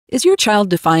Is your child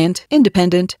defiant,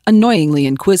 independent, annoyingly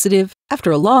inquisitive?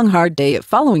 After a long, hard day of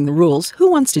following the rules,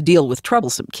 who wants to deal with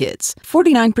troublesome kids?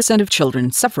 49% of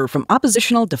children suffer from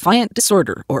oppositional defiant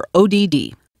disorder, or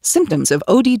ODD. Symptoms of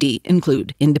ODD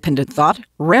include independent thought,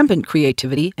 rampant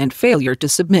creativity, and failure to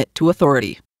submit to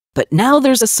authority. But now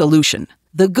there's a solution.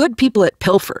 The good people at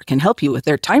Pilfer can help you with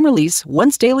their time-release,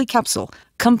 once-daily capsule,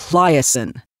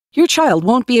 Compliacin. Your child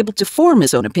won't be able to form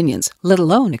his own opinions, let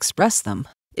alone express them.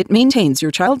 It maintains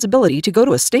your child's ability to go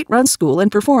to a state-run school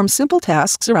and perform simple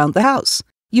tasks around the house.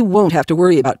 You won't have to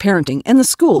worry about parenting, and the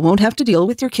school won't have to deal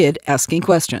with your kid asking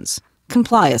questions.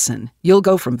 Compliacin. You'll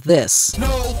go from this. Quit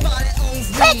telling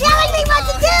me what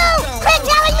to do! Quit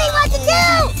telling me what to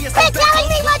do! Quit telling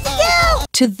me what to do!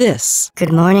 To this.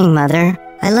 Good morning, Mother.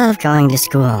 I love going to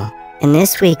school. And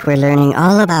this week we're learning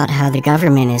all about how the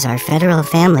government is our federal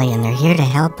family and they're here to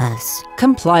help us.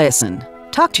 Compliacin.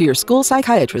 Talk to your school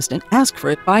psychiatrist and ask for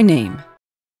it by name.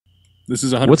 This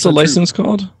is 100% What's the true. license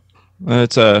called?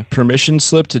 It's a permission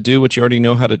slip to do what you already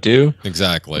know how to do.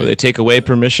 Exactly. Where they take away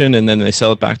permission and then they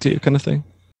sell it back to you, kind of thing.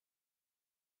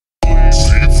 Seeds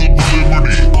of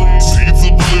liberty. Seeds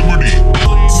of liberty.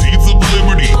 Seeds of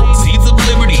liberty. Seeds of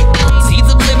liberty.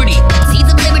 Seeds of liberty. Seeds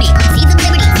of liberty! Seeds of liberty! Seeds of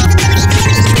liberty!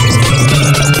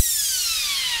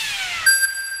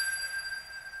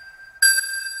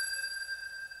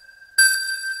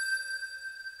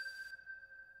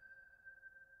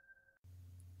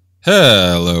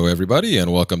 Hello, everybody,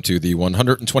 and welcome to the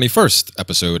 121st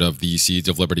episode of the Seeds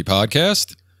of Liberty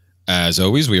podcast. As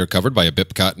always, we are covered by a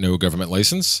BIPCOT no government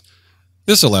license.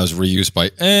 This allows reuse by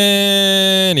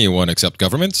anyone except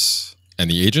governments and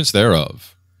the agents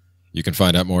thereof. You can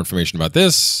find out more information about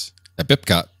this at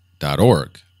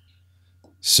bipcot.org.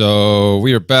 So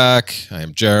we are back. I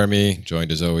am Jeremy,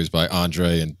 joined as always by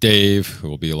Andre and Dave, who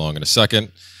will be along in a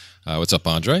second. What's up,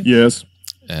 Andre? Yes.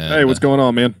 And, Hey, what's going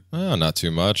on, man? Oh, not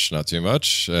too much, not too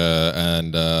much.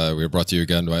 And we are brought to you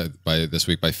again by this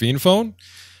week by FeenPhone.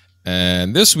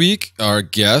 And this week, our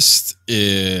guest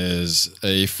is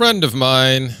a friend of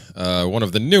mine, one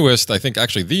of the newest, I think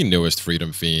actually the newest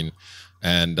Freedom Fiend,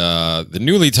 and the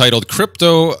newly titled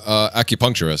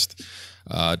Crypto-Acupuncturist,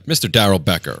 Mr. Darrell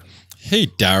Becker. Hey,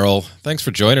 Darrell. Thanks for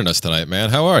joining us tonight,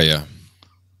 man. How are you?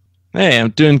 Hey,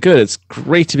 I'm doing good. It's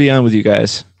great to be on with you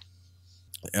guys.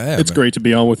 Yeah, It's great to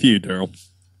be on with you, Darrell.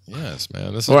 Yes,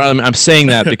 man. This is... Or I'm saying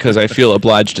that because I feel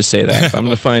obliged to say that. I'm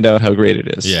going to find out how great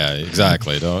it is. Yeah,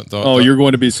 exactly. You're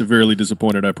going to be severely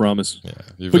disappointed, I promise.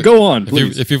 Yeah, but go on,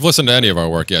 please. If you've listened to any of our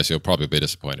work, yes, you'll probably be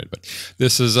disappointed. But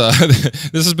this is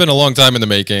this has been a long time in the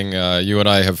making. You and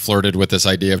I have flirted with this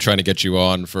idea of trying to get you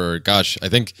on for, gosh, I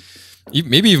think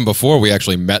maybe even before we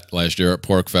actually met last year at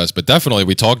PorkFest, but definitely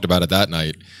we talked about it that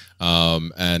night.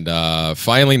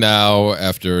 Finally now,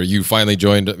 after you finally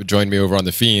joined me over on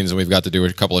the Fiends, and we've got to do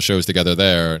a couple of shows together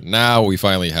there, now we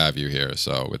finally have you here.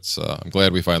 So it's I'm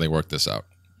glad we finally worked this out.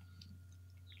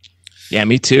 Yeah,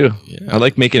 me too. Yeah. I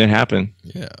like making it happen.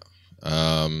 Yeah.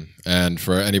 And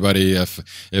for anybody,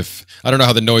 if I don't know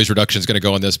how the noise reduction is going to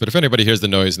go on this, but if anybody hears the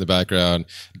noise in the background,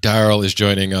 Darrell is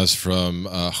joining us from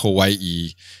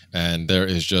Hawaii, and there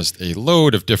is just a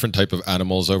load of different type of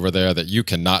animals over there that you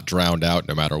cannot drown out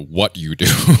no matter what you do.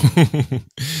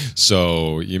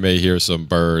 So you may hear some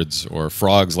birds or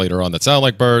frogs later on that sound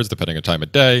like birds, depending on time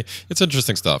of day. It's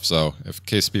interesting stuff. So in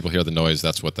case people hear the noise,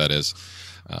 that's what that is.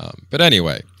 But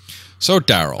anyway. So,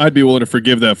 Darrell. I'd be willing to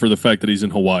forgive that for the fact that he's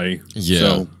in Hawaii. Yeah.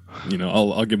 So,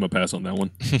 I'll give him a pass on that one.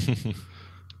 Yeah.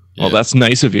 Well, that's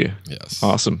nice of you. Yes.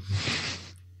 Awesome.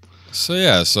 So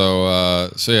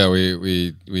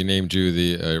we named you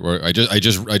the I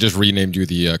just renamed you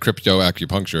the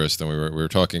Crypto-Acupuncturist, and we were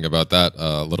talking about that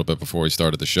a little bit before we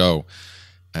started the show,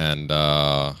 and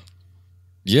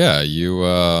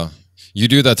you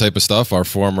do that type of stuff. Our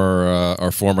former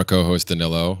co-host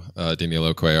Danilo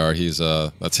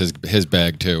Cuellar, that's his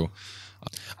bag too.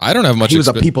 I don't have much. He was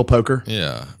a people poker.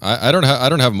 Yeah, I don't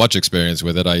have much experience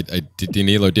with it.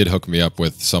 Danilo did hook me up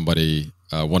with somebody,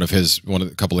 one of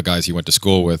a couple of guys he went to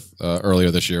school with earlier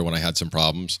this year when I had some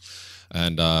problems,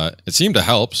 and it seemed to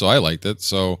help. So I liked it.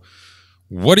 So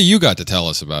what do you got to tell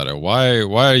us about it? Why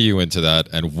are you into that?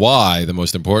 And why, the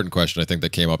most important question I think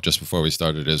that came up just before we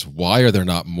started is, why are there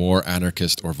not more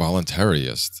anarchist or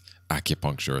voluntarist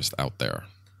acupuncturists out there?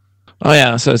 Oh,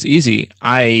 yeah. So it's easy.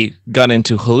 I got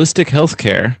into holistic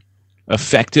healthcare,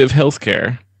 effective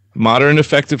healthcare, modern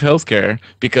effective healthcare,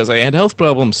 because I had health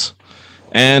problems.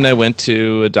 And I went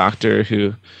to a doctor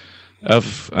of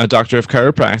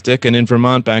chiropractic, and in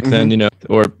Vermont back then,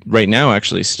 or right now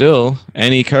actually still,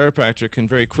 any chiropractor can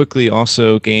very quickly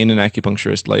also gain an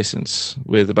acupuncturist license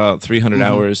with about 300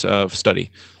 hours of study,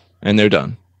 and they're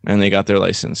done. and they got their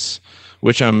license,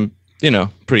 which I'm,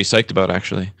 pretty psyched about,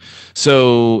 actually.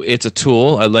 So it's a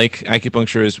tool. I like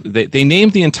acupuncture. They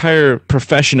named the entire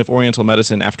profession of Oriental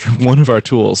medicine after one of our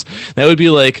tools. That would be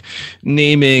like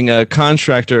naming a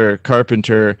contractor,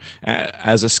 carpenter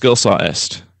as a skill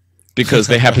sawist, because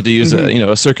they happen to use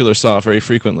a circular saw very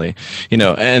frequently, and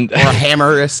or a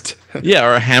hammerist. Yeah,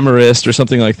 or a hammerist or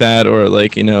something like that, or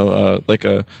like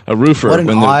a roofer when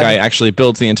the guy actually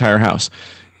builds the entire house.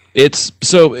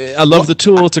 I love the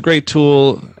tool. It's a great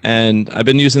tool, and I've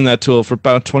been using that tool for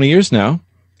about 20 years now,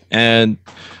 and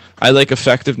I like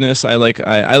effectiveness.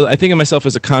 I think of myself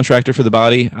as a contractor for the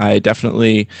body. I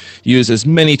definitely use as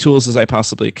many tools as I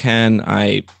possibly can.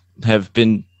 I have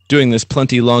been doing this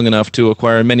plenty long enough to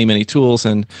acquire many, many tools,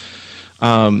 and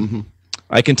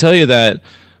I can tell you that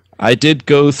I did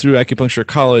go through acupuncture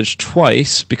college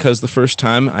twice, because the first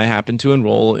time I happened to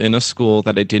enroll in a school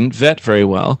that I didn't vet very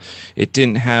well. It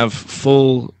didn't have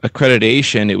full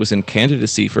accreditation. It was in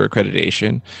candidacy for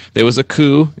accreditation. There was a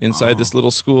coup inside this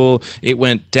little school. It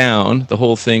went down. The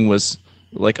whole thing was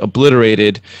like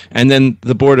obliterated. And then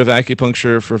the Board of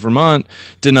Acupuncture for Vermont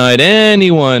denied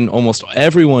almost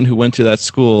everyone who went to that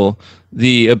school,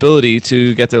 the ability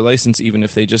to get their license, even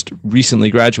if they just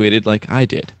recently graduated like I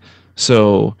did.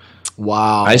 So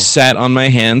wow. I sat on my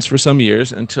hands for some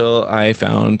years until I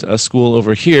found a school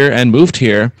over here and moved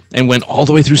here and went all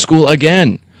the way through school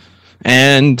again.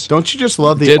 And don't you just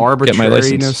love the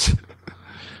arbitrariness?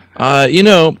 A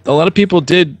lot of people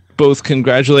did both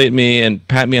congratulate me and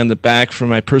pat me on the back for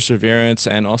my perseverance,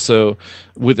 and also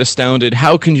with astounded,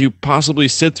 how can you possibly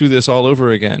sit through this all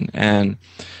over again? And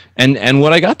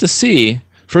what I got to see,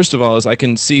 first of all, is I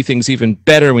can see things even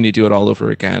better when you do it all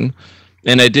over again.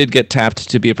 And I did get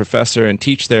tapped to be a professor and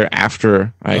teach there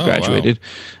after I graduated.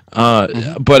 Wow.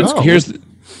 But here's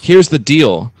the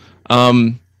deal.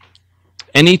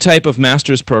 Any type of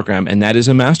master's program, and that is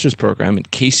a master's program, in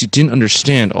case you didn't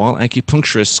understand, all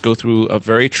acupuncturists go through a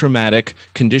very traumatic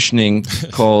conditioning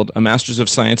called a Master's of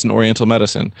Science in Oriental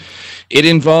Medicine. It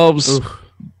involves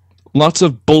lots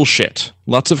of bullshit,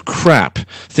 lots of crap,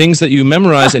 things that you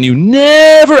memorize and you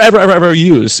never, ever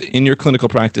use in your clinical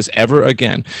practice ever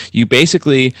again. You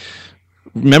basically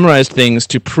memorize things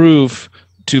to prove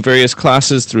to various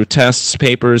classes through tests,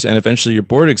 papers, and eventually your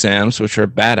board exams, which are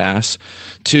badass,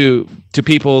 to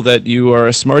people that you are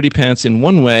a smarty pants in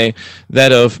one way,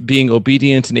 that of being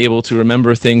obedient and able to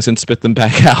remember things and spit them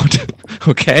back out.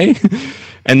 Okay?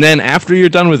 And then after you're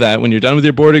done with that, when you're done with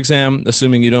your board exam,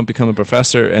 assuming you don't become a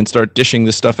professor and start dishing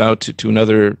this stuff out to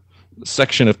another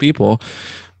section of people,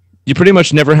 you pretty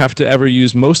much never have to ever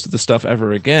use most of the stuff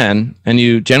ever again, and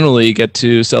you generally get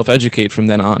to self-educate from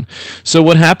then on. So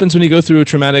what happens when you go through a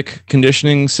traumatic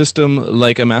conditioning system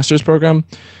like a master's program?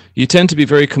 You tend to be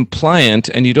very compliant,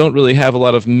 and you don't really have a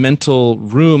lot of mental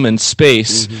room and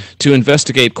space to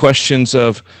investigate questions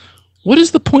of, what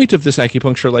is the point of this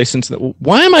acupuncture license?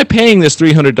 Why am I paying this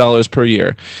 $300 per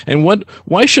year? And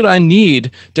why should I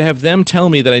need to have them tell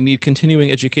me that I need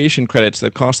continuing education credits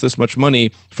that cost this much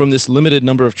money from this limited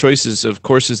number of choices of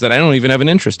courses that I don't even have an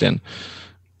interest in?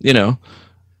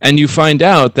 And you find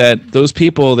out that those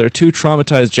people, they're too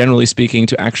traumatized, generally speaking,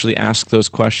 to actually ask those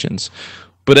questions.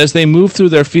 But as they move through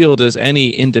their field as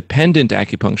any independent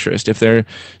acupuncturist, if they're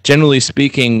generally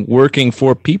speaking working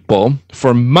for people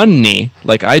for money,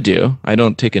 like I do, I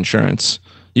don't take insurance.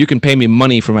 You can pay me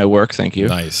money for my work, thank you.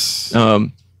 Nice.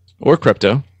 Or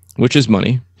crypto, which is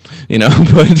money,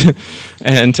 But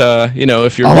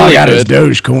if you're all really I got good, is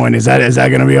Dogecoin. Is that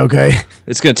going to be okay?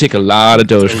 It's going to take a lot of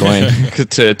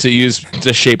Dogecoin to use to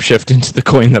shapeshift into the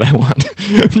coin that I want.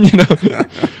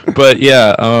 But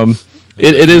yeah.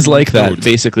 It is like that,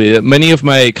 basically. Many of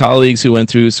my colleagues who went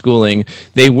through schooling,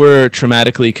 they were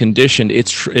traumatically conditioned.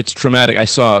 It's traumatic. I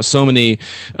saw so many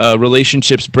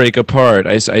relationships break apart.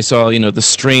 I saw, the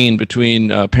strain between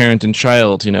parent and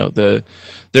child.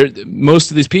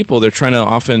 Most of these people, they're trying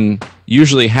to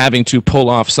usually having to pull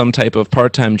off some type of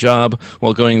part-time job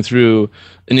while going through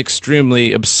an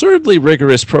extremely absurdly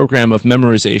rigorous program of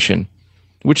memorization,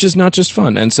 which is not just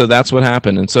fun. And so that's what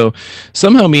happened. And so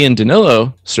somehow me and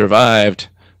Danilo survived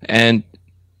and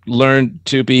learned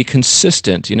to be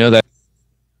consistent. That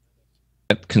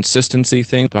consistency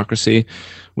thing, hypocrisy,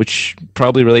 which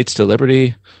probably relates to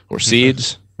liberty or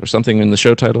seeds or something in the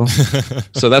show title.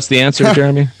 So that's the answer,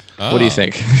 Jeremy. What do you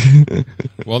think?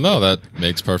 Well, no, that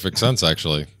makes perfect sense,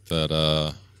 actually.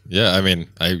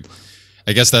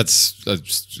 I guess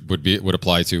would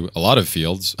apply to a lot of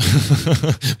fields.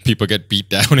 People get beat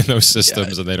down in those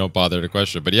systems and they don't bother to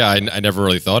question. But yeah, I never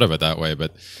really thought of it that way.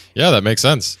 But yeah, that makes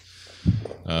sense.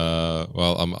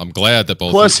 Well, I'm glad that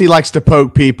both. Plus, he likes to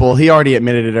poke people. He already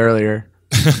admitted it earlier.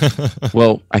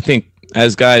 Well, I think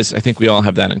as guys, I think we all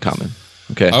have that in common.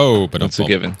 Okay. Oh, but that's a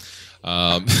given.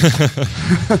 But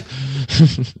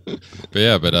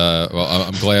yeah, well,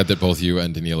 I'm glad that both you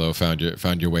and Danilo found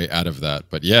your way out of that.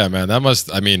 But yeah, man, that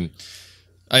must. I mean,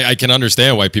 I can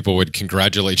understand why people would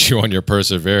congratulate you on your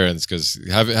perseverance, because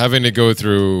having to go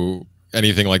through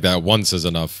anything like that once is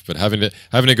enough, but having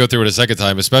to go through it a second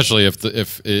time, especially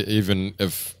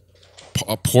if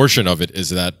a portion of it is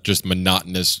that just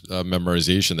monotonous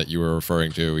memorization that you were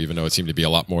referring to, even though it seemed to be a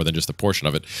lot more than just a portion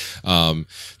of it,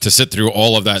 to sit through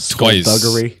all of that twice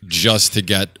just to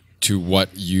get to what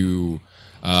you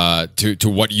to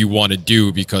what you want to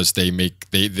do, because the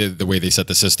way they set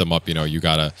the system up, you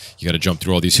gotta jump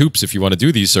through all these hoops if you want to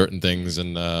do these certain things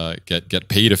and get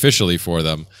paid officially for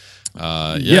them.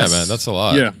 Yeah, man, that's a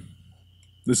lot. Yeah,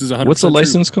 this is 100%. What's the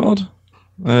license called?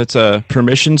 It's a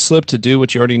permission slip to do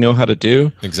what you already know how to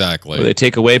do. Exactly. Where they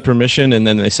take away permission and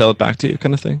then they sell it back to you,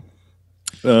 kind of thing.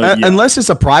 Yeah. Unless it's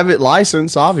a private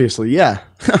license, obviously, yeah.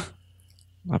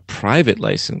 A private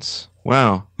license.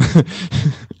 Wow.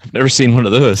 I've never seen one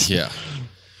of those. Yeah.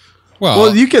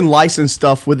 Well, you can license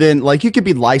stuff within, like, you could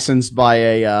be licensed by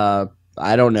a,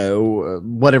 I don't know,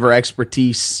 whatever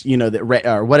expertise,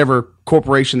 or whatever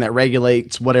corporation that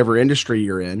regulates whatever industry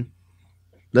you're in.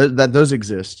 Those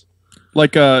exist.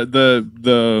 Like I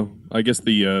guess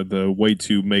the way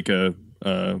to make a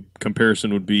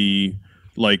comparison would be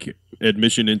like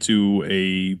admission into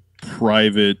a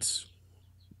private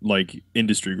like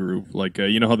industry group. Like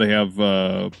you know how they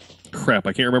have crap,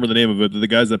 I can't remember the name of it. The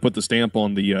guys that put the stamp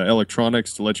on the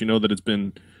electronics to let you know that it's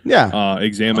been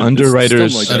examined.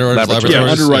 Underwriters, laboratories. Yeah,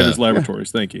 underwriters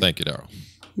laboratories. Thank you. Thank you, Darrell.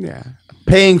 Yeah.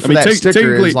 Paying for that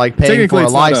sticker is like paying for a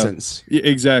license.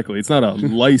 Exactly. It's not a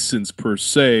license per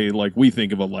se like we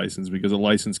think of a license, because a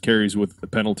license carries with the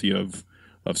penalty of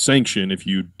sanction if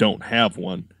you don't have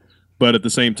one. But at the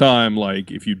same time, like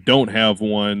if you don't have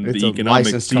one, it's the economic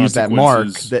license to use that mark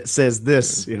consequences- that says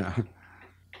this,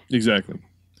 Exactly.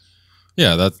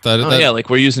 Yeah, that yeah, like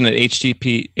we're using an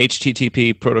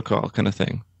HTTP protocol kind of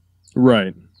thing.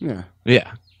 Right. Yeah.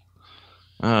 Yeah.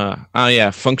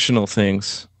 Yeah, functional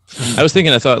things. I was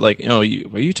thinking, I thought, like, were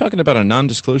you talking about a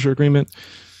non-disclosure agreement?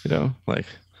 Like,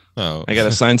 I got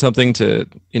to sign something to,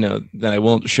 that I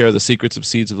won't share the secrets of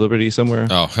Seeds of Liberty somewhere.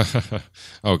 Oh,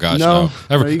 oh gosh, no.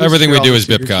 Everything we do is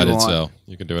BIPCOD, so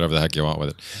you can do whatever the heck you want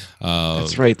with it.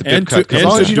 That's right. The And BIPCOD as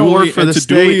long as you don't work for the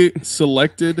state. Duly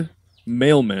selected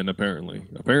mailmen,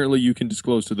 apparently you can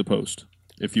disclose to the post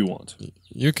if you want.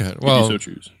 You can. If Well, you so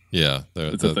choose. yeah,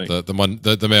 It's a thing.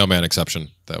 the mailman exception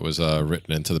that was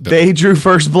written into the BIP. They drew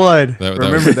first blood.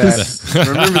 Remember was- that.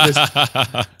 Remember this.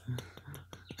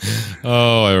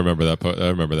 Oh, I remember that. I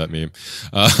remember that meme.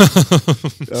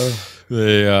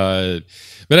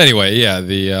 But anyway,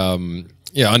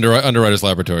 yeah, Underwriters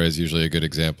Laboratory is usually a good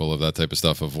example of that type of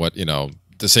stuff, of what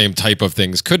the same type of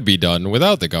things could be done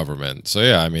without the government. So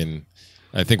yeah, I mean,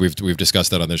 I think we've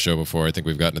discussed that on this show before. I think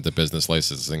we've gotten into business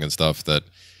licensing and stuff that,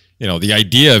 the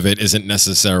idea of it isn't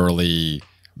necessarily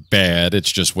bad.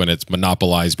 It's just when it's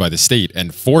monopolized by the state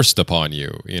and forced upon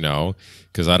you,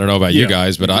 because I don't know about you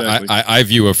guys, but exactly. I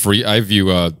view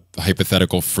a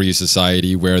hypothetical free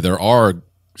society where there are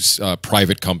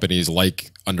private companies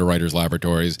like Underwriters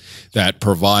Laboratories that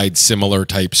provide similar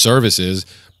type services,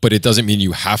 but it doesn't mean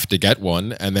you have to get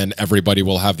one, and then everybody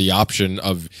will have the option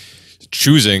of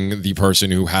choosing the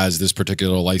person who has this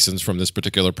particular license from this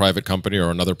particular private company or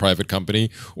another private company,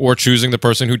 or choosing the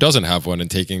person who doesn't have one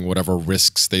and taking whatever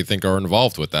risks they think are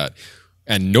involved with that.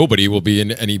 And nobody will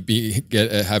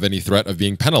have any threat of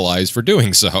being penalized for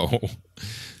doing so.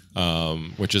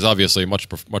 Which is obviously much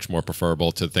more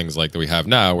preferable to things like that we have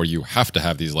now, where you have to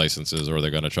have these licenses or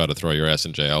they're going to try to throw your ass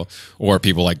in jail, or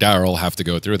people like Darrell have to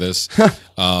go through this.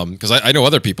 Because I know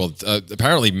other people,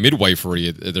 apparently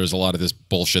midwifery, there's a lot of this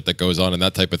bullshit that goes on and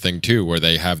that type of thing too, where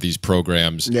they have these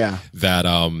programs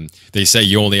that they say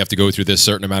you only have to go through this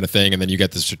certain amount of thing, and then you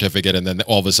get the certificate, and then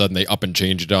all of a sudden they up and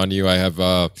change it on you. I have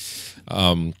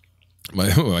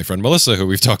my friend Melissa, who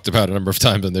we've talked about a number of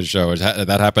times on this show,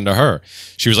 that happened to her.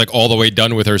 She was like all the way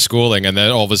done with her schooling, and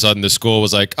then all of a sudden the school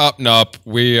was like, nope,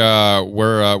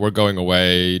 we're going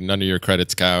away. None of your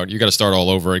credits count. You got to start all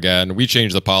over again. We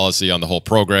changed the policy on the whole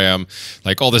program,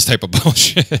 like all this type of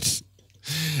bullshit.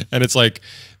 And it's like,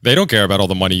 they don't care about all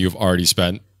the money you've already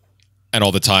spent and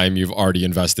all the time you've already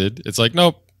invested. It's like,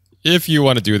 nope, if you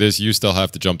want to do this, you still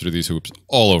have to jump through these hoops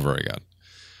all over again.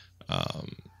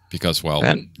 Because, well,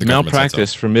 that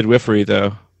malpractice for midwifery,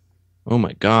 though. Oh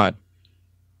my God!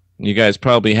 You guys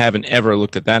probably haven't ever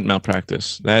looked at that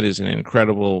malpractice. That is an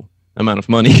incredible amount of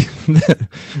money,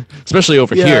 especially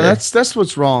over Yeah, here. that's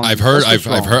what's wrong. I've heard That's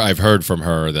what's wrong. I've heard from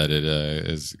her that it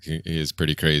is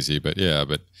pretty crazy. But yeah,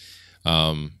 but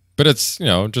it's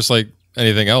just like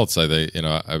anything else. I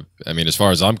mean, as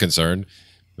far as I'm concerned,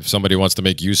 if somebody wants to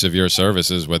make use of your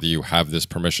services, whether you have this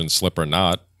permission slip or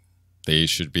not, they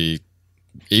should be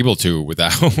able to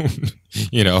without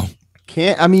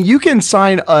Can't I mean you can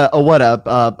sign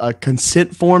a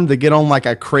consent form to get on like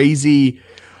a crazy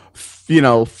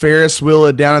Ferris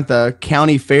wheel down at the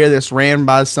county fair that's ran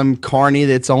by some carny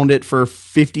that's owned it for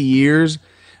 50 years.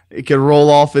 It could roll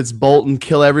off its bolt and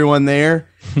kill everyone there,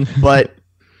 but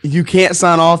you can't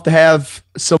sign off to have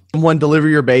someone deliver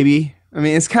your baby. I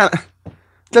mean, it's kind of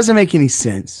doesn't make any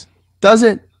sense. Does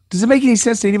it? Does it make any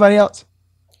sense to anybody else?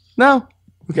 No.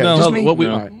 Okay. No, Just me?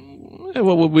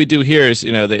 What we do here is,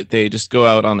 they just go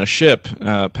out on a ship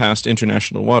past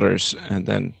international waters, and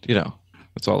then,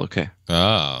 it's all okay.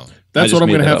 Oh. That's what I'm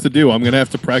going to have to do. I'm going to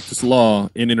have to practice law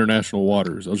in international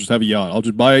waters. I'll just have a yacht. I'll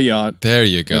just buy a yacht. There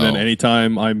you go. And then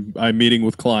anytime I'm meeting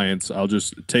with clients, I'll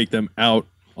just take them out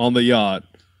on the yacht,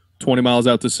 20 miles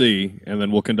out to sea, and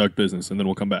then we'll conduct business, and then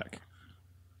we'll come back.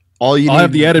 I'll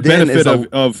have the added benefit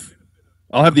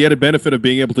I'll have the added benefit of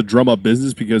being able to drum up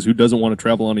business, because who doesn't want to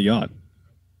travel on a yacht?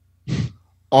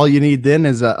 All you need then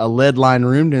is a lead line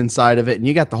room inside of it, and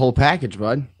you got the whole package,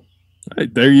 bud.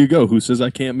 Right, there you go. Who says I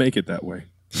can't make it that way?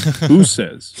 Who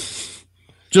says?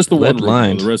 Just the one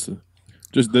room. The rest of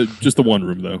just the one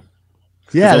room though.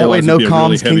 Yeah, that way no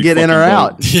comms can get in or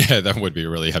out. Yeah, that would be a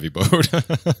really heavy boat.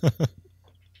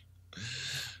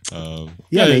 Man,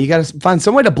 you got to find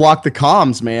some way to block the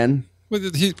comms, man.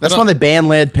 That's why they ban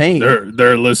lead paint.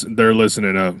 They're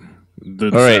listening up.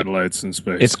 The satellites in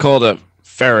space. It's called a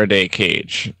Faraday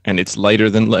cage, and it's lighter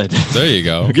than lead. There you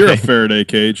go. You're a Faraday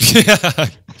cage.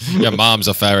 Yeah, mom's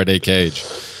a Faraday cage.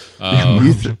 That's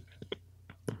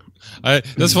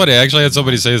funny. I actually had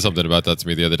somebody say something about that to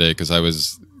me the other day,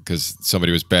 because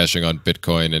somebody was bashing on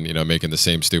Bitcoin and making the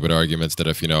same stupid arguments that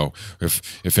if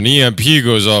an EMP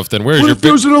goes off, then where's your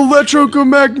there's an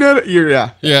electromagnetic?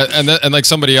 Yeah, and like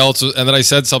somebody else, and then I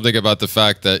said something about the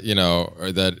fact that no,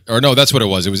 that's what it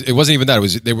was. It wasn't even that.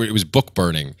 It was book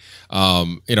burning.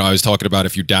 I was talking about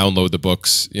if you download the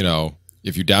books,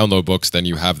 if you download books, then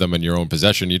you have them in your own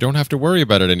possession. You don't have to worry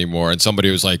about it anymore. And somebody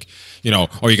was like, you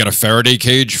got a Faraday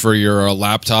cage for your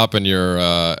laptop and your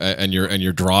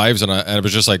drives, and I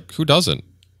was just like, who doesn't?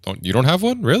 You don't have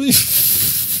one, really?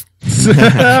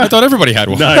 I thought everybody had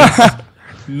one.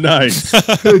 Nice.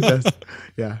 Who does?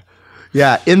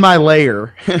 Yeah. In my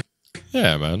layer.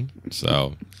 Yeah, man.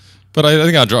 So. But I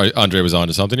think Andre was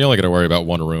onto something. You only got to worry about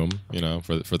one room,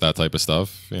 for that type of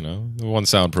stuff. The one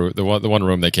soundproof, the one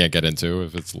room they can't get into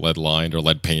if it's lead lined or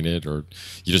lead painted, or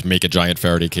you just make a giant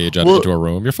Faraday cage out into a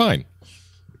room. You're fine.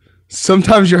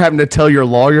 Sometimes you're having to tell your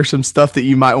lawyer some stuff that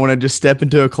you might want to just step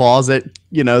into a closet,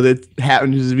 that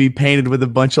happens to be painted with a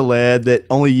bunch of lead that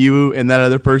only you and that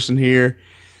other person hear.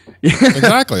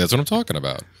 Exactly. That's what I'm talking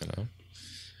about.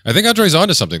 I think Andre's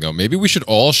onto something, though. Maybe we should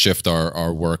all shift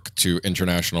our work to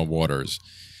international waters.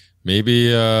 Maybe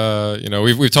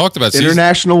we've talked about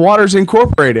International Waters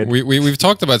Incorporated. We've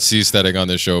talked about seasteading on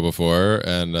this show before,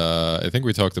 and I think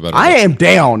we talked about it. I am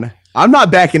down. I'm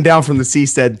not backing down from the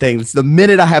seastead thing. It's the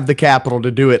minute I have the capital to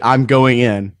do it, I'm going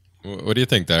in. What do you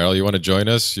think, Darrell? You want to join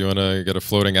us? You want to get a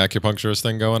floating acupuncturist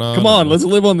thing going on? Come on, let's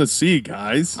live on the sea,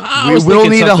 guys. We will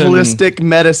need a holistic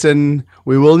medicine.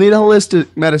 We will need a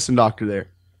holistic medicine doctor there.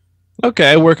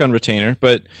 Okay, I work on retainer,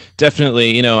 but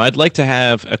definitely, I'd like to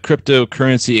have a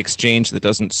cryptocurrency exchange that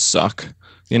doesn't suck,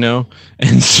 and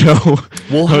so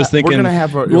I was thinking, we're gonna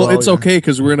have it's okay,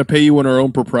 because we're gonna pay you in our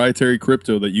own proprietary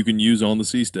crypto that you can use on the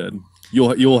seastead.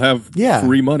 You'll have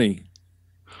free money.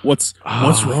 What's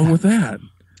wrong with that?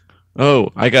 Oh,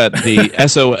 I got the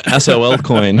SOL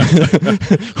coin,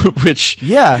 which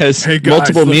has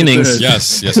multiple meanings.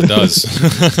 Yes, it does.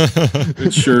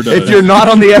 It sure does. If you're not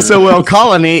on the SOL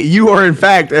colony, you are in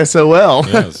fact SOL.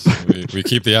 Yes, we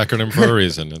keep the acronym for a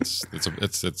reason.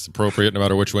 It's appropriate no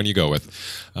matter which one you go with.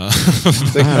 You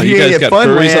guys got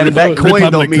furries on the that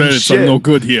coin don't mean shit. I'm no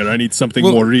good here. I need something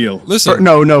more real. Listen,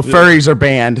 no, furries are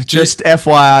banned. Just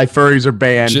FYI, furries are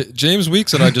banned. James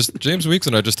Weeks and I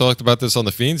just talked about this on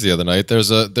the Fiends the other night.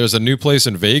 There's a new place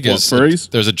in Vegas. What, furries?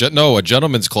 There's a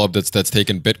gentleman's club that's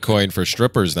taking Bitcoin for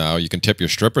strippers now. You can tip your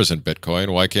strippers in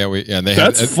Bitcoin. Why can't we? And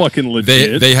that's fucking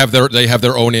legit. They have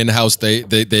their own in-house. They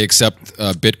accept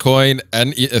Bitcoin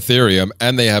and Ethereum,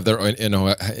 and they have their own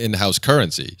in-house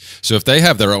currency. So if they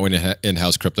have their own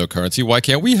in-house cryptocurrency, why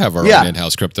can't we have our own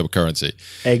in-house cryptocurrency?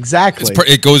 Exactly.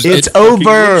 It's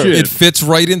over. It fits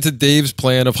right into Dave's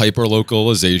plan of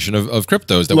hyper-localization of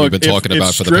cryptos that we've been talking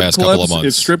about for the past couple of months.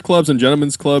 If strip clubs and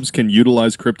gentlemen's clubs can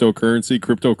utilize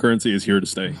cryptocurrency is here to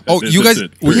stay. You guys,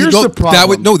 here's the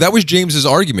problem. that was James's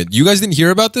argument. You guys didn't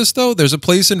hear about this though? There's a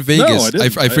place in Vegas. No,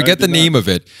 I forget the name of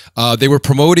it. They were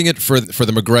promoting it for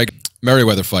the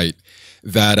McGregor-Merriweather fight.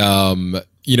 That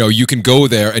you can go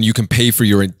there and you can pay for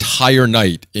your entire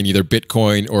night in either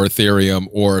Bitcoin or Ethereum,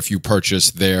 or if you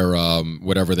purchase their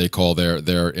whatever they call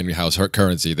their in-house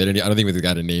currency. I don't think they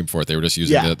got a name for it. They were just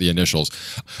using the initials.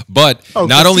 But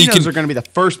not only are going to be the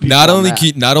first people. Not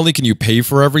only can you pay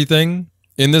for everything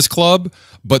in this club,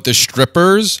 but the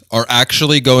strippers are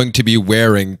actually going to be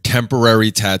wearing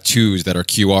temporary tattoos that are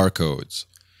QR codes.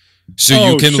 So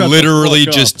you can literally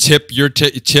just tip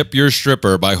your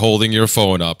stripper by holding your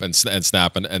phone up and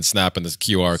snapping this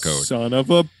QR code. Son of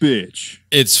a bitch!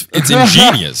 It's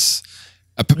ingenious.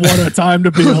 What a time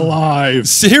to be alive!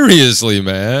 Seriously,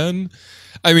 man.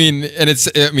 I mean,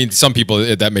 some people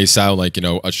that may sound like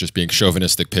us just being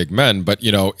chauvinistic pig men, but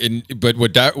but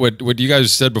what you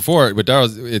guys said before, what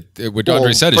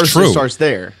Andre said is true. Starts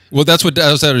there. Well, that's what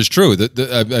Darrell said is true.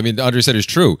 Andre said is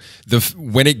true.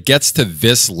 When it gets to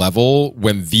this level,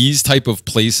 when these type of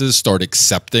places start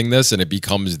accepting this, and it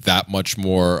becomes that much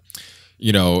more.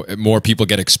 More people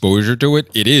get exposure to it,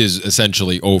 it is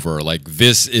essentially over. Like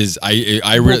this is,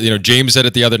 I really, James said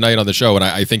it the other night on the show, and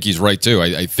I think he's right too.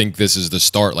 I think this is the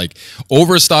start. Like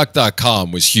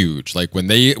Overstock.com was huge. Like when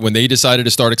they decided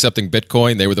to start accepting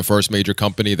Bitcoin, they were the first major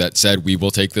company that said, we will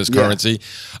take this currency,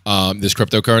 this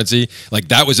cryptocurrency. Like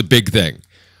that was a big thing.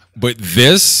 But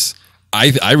this,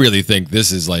 I really think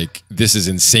this is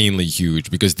insanely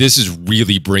huge, because this is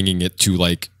really bringing it to,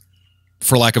 like,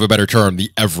 for lack of a better term,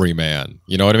 the everyman.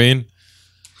 You know what I mean?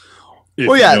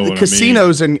 The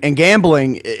casinos and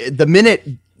gambling, the minute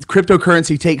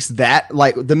cryptocurrency takes that,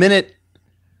 like the minute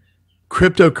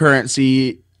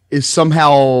cryptocurrency is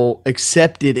somehow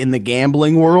accepted in the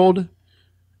gambling world,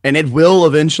 and it will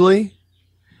eventually.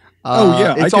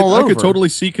 I could totally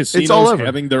see casinos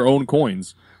having their own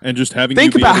coins and just having.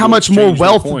 Think about how much more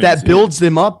wealth that builds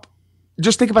them up.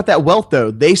 Just think about that wealth,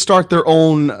 though. They start their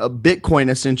own Bitcoin,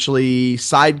 essentially,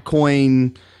 side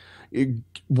coin,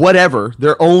 whatever,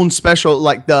 their own special,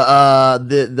 like I'm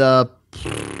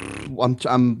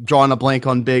drawing a blank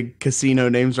on big casino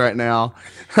names right now.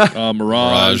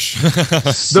 Mirage.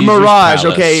 The Mirage,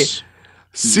 okay.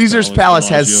 Caesar's Palace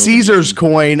has Caesar's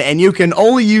coin, and you can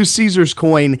only use Caesar's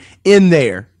coin in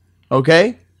there,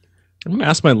 okay? I'm going to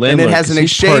ask my landlord. And it has an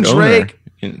exchange rate.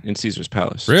 In Caesar's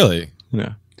Palace. Really?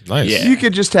 Yeah. Nice. Yeah. You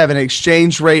could just have an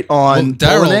exchange rate on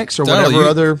Poloniex or whatever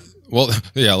other. Well,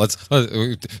 yeah.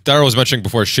 Darrell was mentioning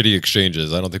before shitty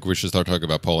exchanges. I don't think we should start talking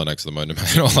about Poloniex at the moment.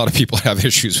 I know a lot of people have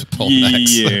issues with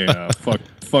Poloniex. Yeah,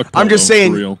 fuck. I'm just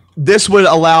saying this would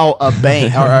allow a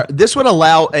bank, or this would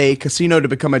allow a casino to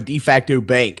become a de facto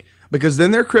bank, because then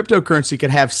their cryptocurrency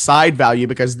could have side value,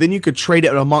 because then you could trade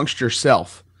it amongst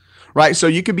yourself. Right, so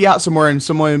you could be out somewhere and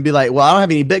someone would be like, well, I don't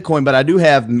have any Bitcoin, but I do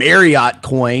have Marriott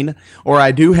coin, or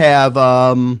I do have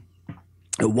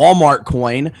Walmart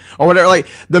coin, or whatever. Like,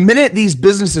 the minute these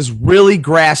businesses really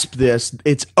grasp this,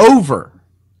 it's over.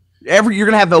 You're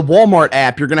going to have the Walmart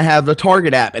app, you're going to have the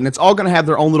Target app, and it's all going to have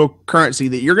their own little currency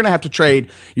that you're going to have to trade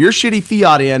your shitty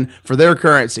fiat in for their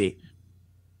currency.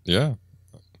 Yeah.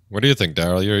 What do you think,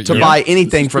 Darrell? To buy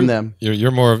anything from them. You're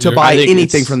more to buy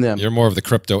anything from them. You're more of the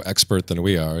crypto expert than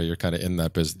we are. You're kind of in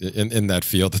that in that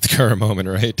field at the current moment,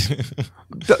 right?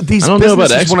 These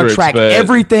businesses want to track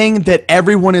everything that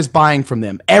everyone is buying from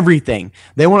them. Everything.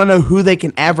 They want to know who they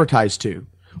can advertise to.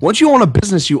 Once you own a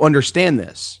business, you understand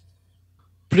this.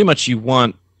 Pretty much, you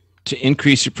want to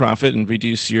increase your profit and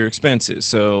reduce your expenses.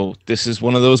 So this is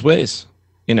one of those ways,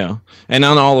 And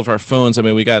on all of our phones, I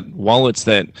mean, we got wallets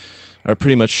that are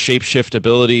pretty much shapeshift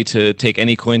ability to take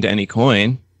any coin to any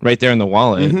coin right there in the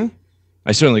wallet. Mm-hmm.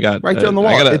 I certainly got right there in the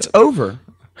wallet. It's over.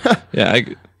 Yeah,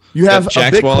 you have a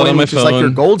Bitcoin wallet on my phone, which is like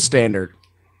your gold standard.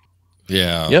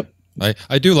 Yeah. Yep.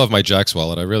 I do love my Jax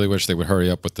wallet. I really wish they would hurry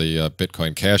up with the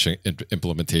Bitcoin Cash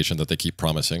implementation that they keep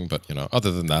promising. But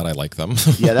other than that, I like them.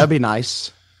 Yeah, that'd be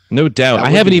nice. No doubt.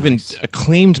 I haven't even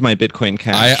claimed my Bitcoin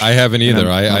Cash. I haven't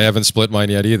either. I haven't split mine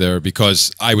yet either,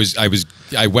 because I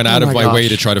went out of my way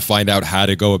to try to find out how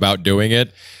to go about doing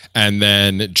it. And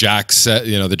then Jack said,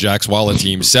 the Jack's Wallet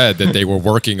team said that they were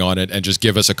working on it and just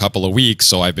give us a couple of weeks.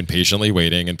 So I've been patiently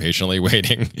waiting. And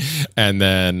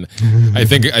then I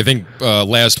think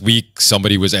last week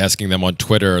somebody was asking them on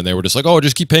Twitter, and they were just like, "Oh,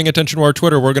 just keep paying attention to our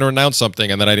Twitter. We're going to announce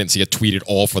something." And then I didn't see a tweet at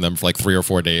all from them for like 3 or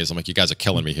 4 days. I'm like, "You guys are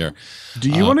killing me here." Do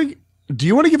you want to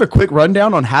give a quick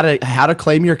rundown on how to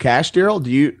claim your cash, Darrell?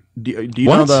 Do you know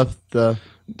the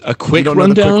a quick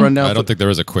rundown? I don't think there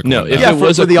is a quick rundown. If it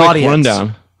was a quick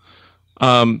rundown.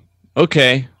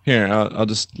 Okay, here, I'll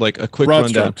just like a quick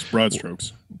rundown.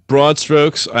 Broad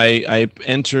strokes. I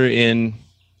enter in.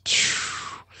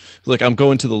 Look, I'm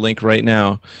going to the link right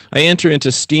now. I enter into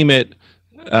Steemit.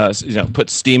 Put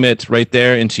Steemit right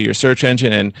there into your search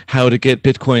engine, and how to get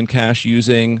Bitcoin Cash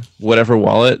using whatever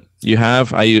wallet you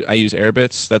have. I use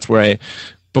Airbits. That's where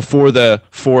before the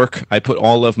fork, I put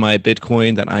all of my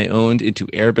Bitcoin that I owned into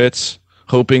Airbits,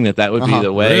 hoping that would be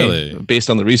the way, based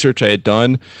on the research I had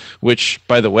done, which,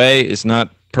 by the way, is not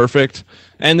perfect.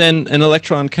 And then an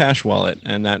Electron Cash wallet,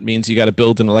 and that means you got to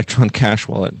build an Electron Cash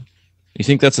wallet. You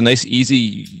think that's a nice, easy,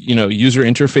 user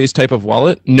interface type of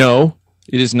wallet? No,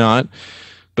 it is not.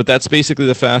 But that's basically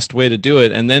the fast way to do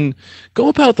it. And then go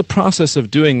about the process of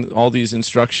doing all these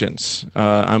instructions.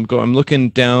 I'm looking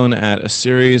down at a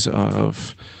series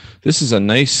of. This is a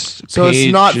nice. So pages.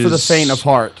 It's not for the faint of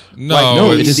heart.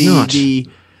 No, it is not. The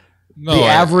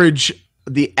average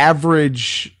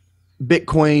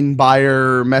Bitcoin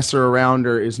buyer, messer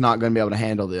arounder is not going to be able to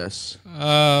handle this.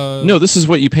 No, this is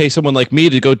what you pay someone like me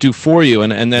to go do for you,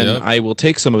 and then I will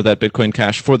take some of that Bitcoin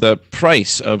Cash for the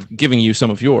price of giving you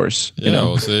some of yours.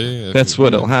 We'll see. That's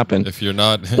what'll happen. If you're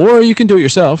not, or you can do it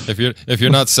yourself. If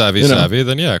you're not savvy,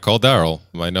 then call Darrell.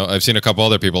 I've seen a couple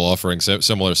other people offering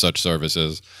similar such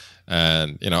services.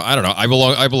 And I don't know.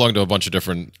 I belong to a bunch of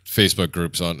different Facebook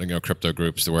groups on crypto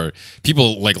groups where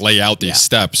people like lay out these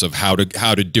steps of how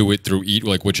to do it through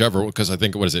whichever. Because I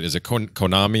think is it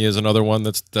Konami is another one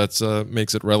that's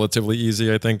makes it relatively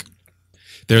easy. I think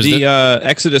there's the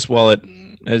Exodus wallet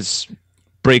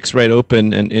breaks right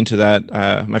open and into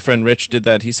that. My friend Rich did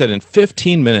that. He said in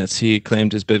 15 minutes he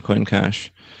claimed his Bitcoin Cash.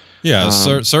 Yeah,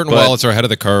 certain wallets are ahead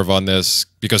of the curve on this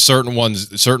because certain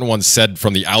ones said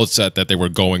from the outset that they were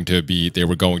going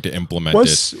to implement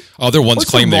it. Other ones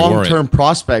claim they weren't. What's the long-term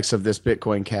prospects of this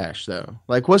Bitcoin Cash, though?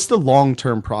 Like, what's the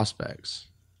long-term prospects?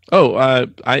 Oh,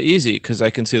 easy, because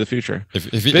I can see the future. If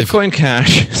Bitcoin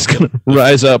Cash is going to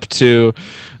rise up to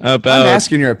about. I'm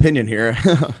asking your opinion here.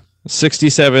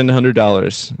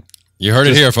 $6,700. You heard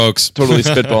it here, folks. Totally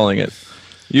spitballing it.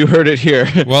 You heard it here.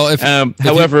 Well,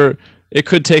 however. It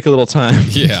could take a little time.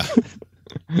 Yeah,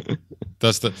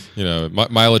 that's the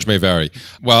mileage may vary.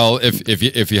 Well,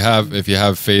 if you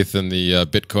have faith in the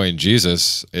Bitcoin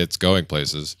Jesus, it's going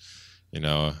places.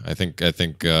 I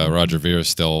think Roger Ver is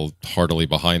still heartily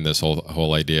behind this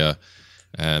whole idea,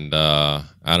 and I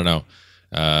don't know.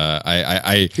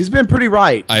 He's been pretty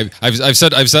right. I've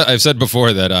said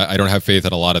before that I don't have faith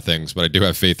in a lot of things, but I do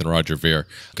have faith in Roger Ver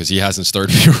because he hasn't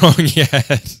started me wrong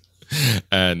yet,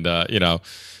 and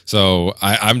So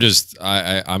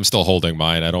I'm still holding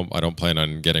mine. I don't plan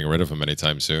on getting rid of him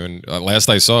anytime soon. Last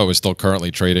I saw, it was still currently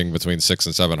trading between 600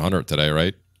 and 700 today,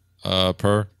 right?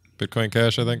 Per Bitcoin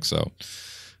Cash, I think so.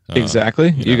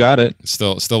 Exactly, you got it.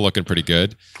 Still looking pretty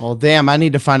good. Well, damn, I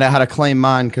need to find out how to claim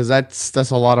mine because that's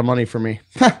a lot of money for me.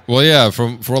 Well, yeah,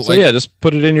 just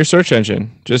put it in your search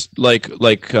engine. Just like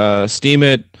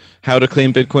Steemit, how to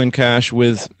claim Bitcoin Cash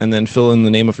with, and then fill in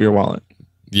the name of your wallet.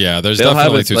 Yeah, there's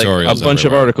definitely tutorials. Like a bunch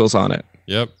of articles on it.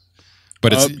 Yep.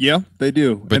 But it's they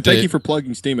do. But thank you for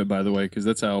plugging Steemit, by the way, because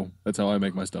that's how I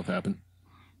make my stuff happen.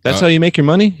 That's how you make your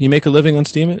money? You make a living on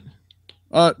Steemit?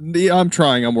 I'm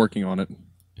trying. I'm working on it.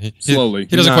 Slowly.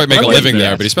 He doesn't quite make a living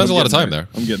there, but he spends a lot of time there.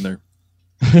 I'm getting there.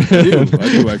 I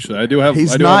do actually. I do have.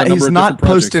 He's not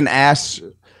posting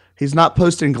He's not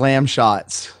posting glam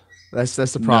shots. That's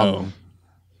the problem. No.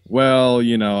 Well,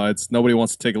 it's nobody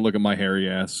wants to take a look at my hairy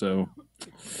ass, so.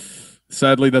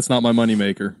 Sadly, that's not my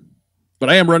moneymaker. But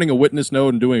I am running a witness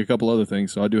node and doing a couple other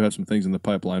things, so I do have some things in the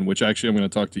pipeline, which actually I'm going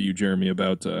to talk to you, Jeremy,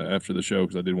 about after the show,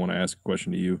 because I did want to ask a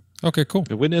question to you. Okay, cool.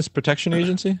 The Witness Protection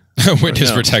Agency?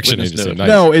 Protection Agency. Nice.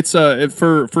 No, it's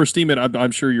for Steemit,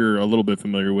 I'm sure you're a little bit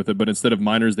familiar with it, but instead of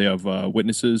miners, they have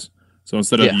witnesses. So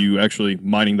instead of you actually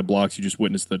mining the blocks, you just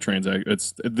witness the transaction.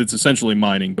 It's essentially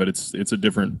mining, but it's a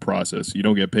different process. You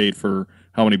don't get paid for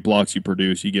how many blocks you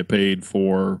produce. You get paid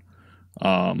for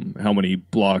how many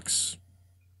blocks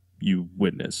you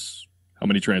witness, how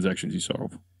many transactions you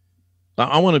solve.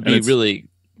 I want to be really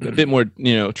a bit more,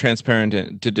 transparent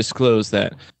and to disclose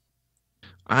that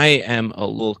I am a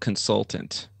little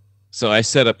consultant So I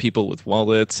set up people with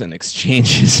wallets and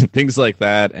exchanges and things like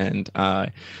that. And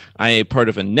I am part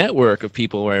of a network of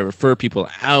people where I refer people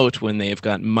out when they've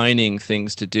got mining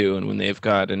things to do, and when they've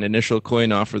got an initial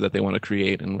coin offer that they want to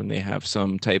create, and when they have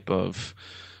some type of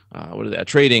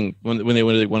trading, when they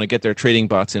want to get their trading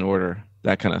bots in order,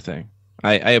 that kind of thing.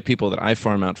 I have people that I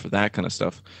farm out for that kind of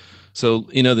stuff. So,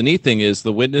 the neat thing is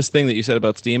the witness thing that you said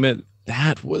about Steemit,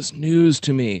 that was news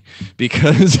to me,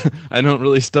 because I don't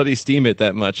really study Steemit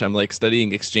that much. I'm like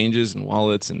studying exchanges and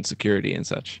wallets and security and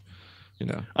such.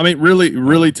 I mean,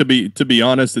 really, to be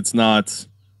honest, it's not.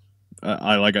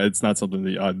 It's not something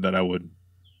that I would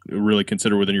really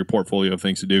consider within your portfolio of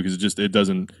things to do, because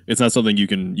it's not something you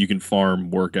can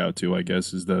farm workout to, I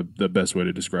guess, is the best way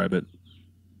to describe it.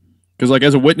 Because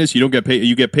as a witness, you don't get paid.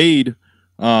 You get paid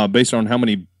based on how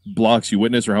many blocks you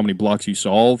witness or how many blocks you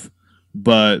solve.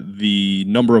 But the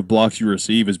number of blocks you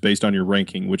receive is based on your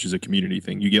ranking, which is a community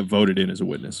thing. You get voted in as a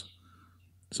witness.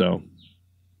 So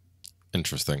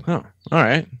interesting. Oh, all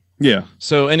right. Yeah.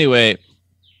 So anyway,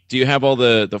 do you have all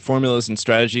the formulas and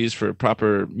strategies for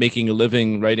proper making a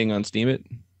living writing on Steemit?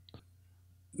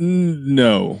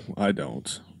 No, I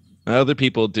don't. Other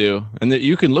people do. And that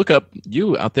you can look up,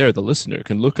 you out there, the listener,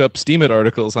 can look up Steemit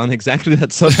articles on exactly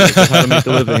that subject of how to make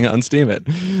a living on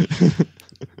Steemit.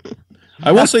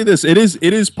 I will say this: it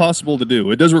is possible to do.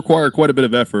 It does require quite a bit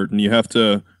of effort, and you have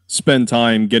to spend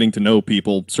time getting to know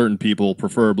people, certain people,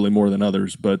 preferably more than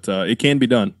others. But it can be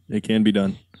done. It can be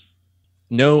done.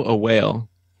 Know a whale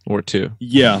or two.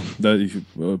 Yeah,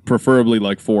 preferably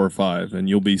like 4 or 5, and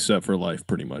you'll be set for life,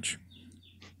 pretty much.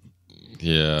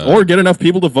 Yeah. Or get enough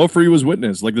people to vote for you as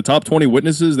witness. Like the top 20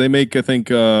 witnesses, they make, I think,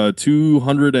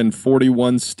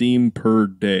 241 Steem per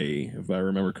day, if I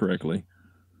remember correctly.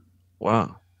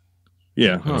 Wow.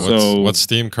 Yeah. Huh. So what's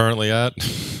Steem currently at?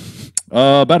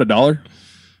 About $1.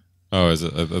 Oh, is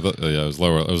it? Yeah, it was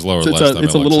lower. It was lower. So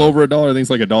it's a little over $1. I think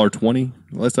it's like $1.20.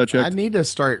 Last I checked. I need to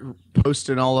start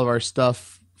posting all of our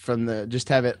stuff from just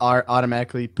have it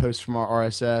automatically post from our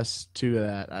RSS to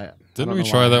that. Didn't we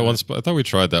try that once? I thought we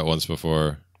tried that once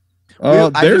before.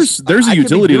 There's a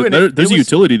utility. There's a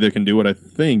utility that can do it. I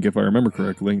think, if I remember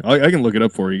correctly, I can look it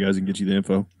up for you guys and get you the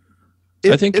info.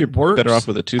 I think you're better off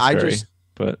with a tooth fairy,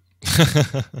 but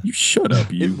you shut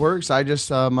up. You. It works. I just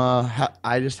had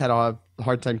a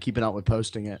hard time keeping up with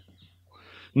posting it.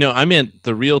 No, I meant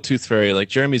the real tooth fairy. Like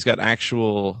Jeremy's got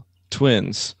actual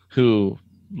twins who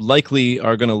likely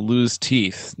are going to lose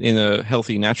teeth in a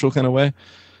healthy, natural kind of way.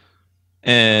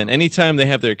 And anytime they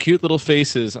have their cute little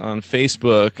faces on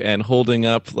Facebook and holding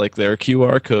up like their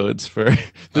QR codes for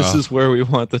this is where we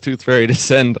want the tooth fairy to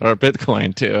send our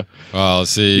Bitcoin to. Well,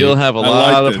 see, you'll have a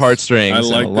lot of heartstrings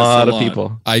and a lot of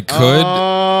people. I could.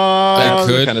 That's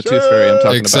the kind of tooth fairy I'm talking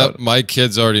about. Except my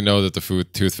kids already know that the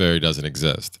tooth fairy doesn't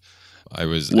exist.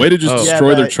 Way to just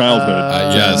destroy their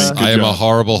childhood. Yes, I am a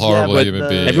horrible human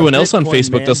being. Everyone else on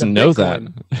Facebook doesn't know that.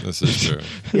 This is true.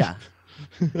 Yeah.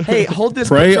 Hey, hold this.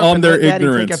 Prey on their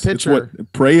ignorance.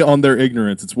 Prey on their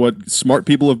ignorance. It's what smart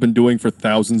people have been doing for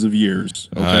thousands of years.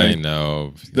 Okay? I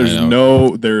know. There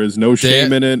is no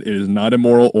shame in it. It is not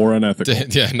immoral or unethical.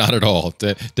 Yeah, not at all.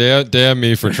 Damn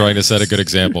me for trying to set a good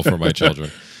example for my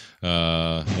children.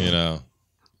 But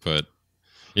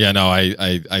yeah, no,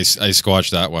 I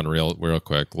squashed that one real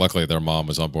quick. Luckily, their mom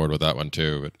was on board with that one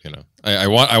too. But I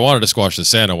wanted to squash the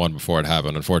Santa one before it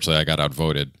happened. Unfortunately, I got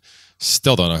outvoted.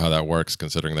 Still don't know how that works,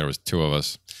 considering there was 2 of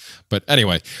us. But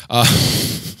anyway, so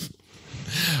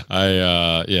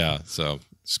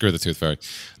screw the tooth fairy.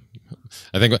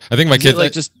 I think my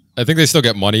kids I think they still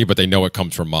get money, but they know it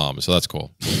comes from mom, so that's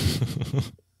cool.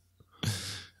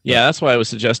 Yeah, that's why I was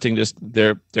suggesting just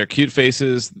their cute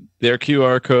faces, their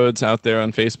QR codes out there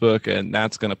on Facebook, and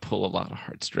that's going to pull a lot of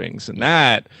heartstrings. And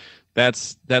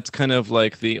that's kind of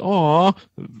like the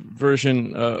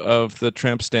version of the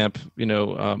tramp stamp,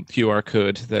 QR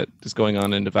code that is going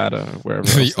on in Nevada or wherever.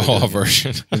 The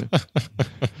version.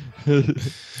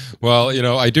 Well,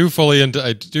 I do fully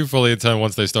intend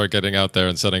once they start getting out there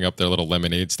and setting up their little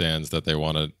lemonade stands that they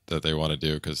want to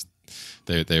do, because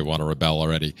they want to rebel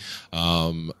already.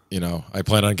 I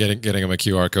plan on getting them a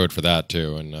QR code for that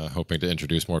too, and hoping to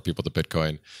introduce more people to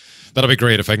Bitcoin. That'll be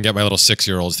great if I can get my little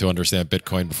 6-year-olds to understand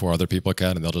Bitcoin before other people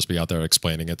can, and they'll just be out there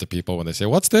explaining it to people when they say,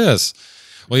 "What's this?"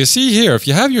 Well, you see here, if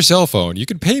you have your cell phone, you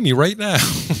can pay me right now.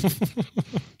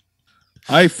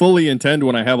 I fully intend,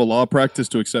 when I have a law practice,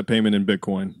 to accept payment in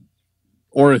Bitcoin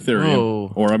or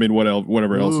Ethereum, or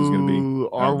whatever else is going to be,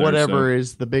 or whatever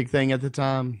is the big thing at the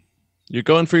time. You're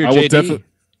going for your JD?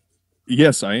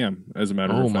 Yes, I am. As a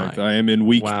matter of fact, I am in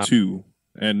week 2,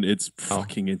 and it's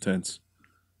fucking intense.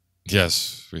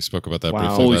 Yes, we spoke about that Wow.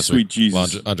 briefly Holy last sweet week.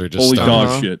 Jesus. Andre just Holy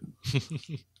stopped. dog shit.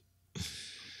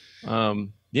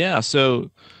 Yeah,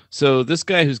 so this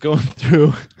guy who's going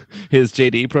through his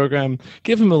JD program,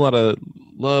 give him a lot of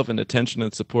love and attention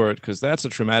and support, because that's a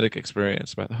traumatic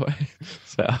experience, by the way.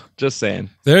 So just saying.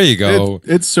 There you go.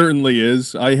 It certainly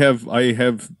is. I have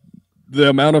the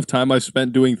amount of time I've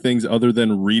spent doing things other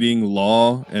than reading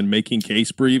law and making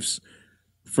case briefs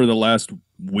for the last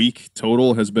week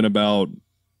total has been about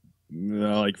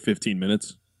like 15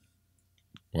 minutes.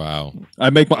 Wow.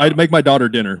 I'd make my daughter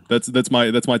dinner. That's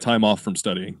my time off from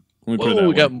studying. Let me put it that Whoa,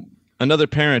 we way. got another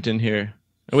parent in here.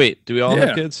 Oh, wait, do we all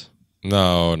have kids?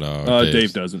 No.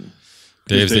 Dave doesn't.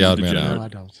 Dave's the odd man degenerate. out. I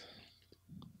don't.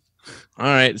 All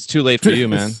right, it's too late for you,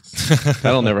 man.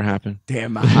 That'll never happen.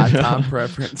 Damn, my high time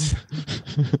preference.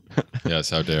 Yes,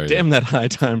 how dare you? Damn that high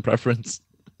time preference.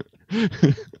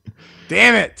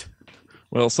 Damn it.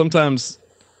 Well, sometimes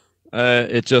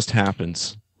it just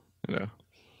happens, you know.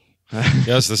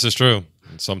 Yes, this is true.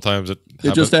 Sometimes It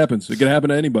just happens. It can happen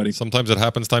to anybody. Sometimes it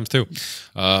happens times two.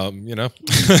 You know.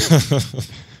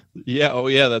 Yeah. Oh,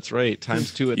 yeah. That's right.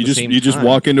 Times two at the same time. You just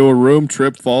walk into a room,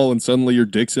 trip, fall, and suddenly your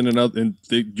dick's in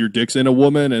your dick's in a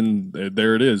woman, and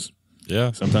there it is.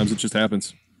 Yeah. Sometimes it just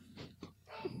happens.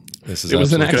 This is It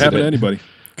was an It could happen to accident. anybody.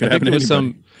 Could I think happen it to was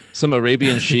anybody. some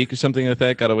Arabian sheik or something like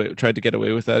that tried to get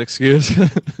away with that excuse.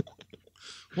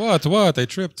 What? I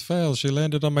tripped, fell. She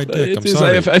landed on my dick. I'm It is,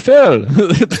 sorry. I fell.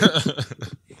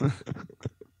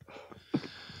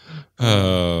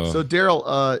 So,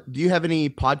 Darrell, do you have any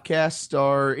podcasts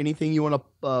or anything you want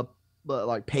to,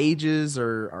 like pages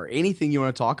or anything you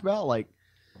want to talk about? Like,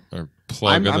 Or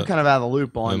plug I'm in kind of out of the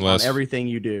loop on unless- everything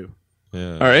you do.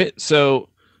 Yeah. All right. So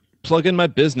plug in my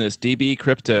business, DB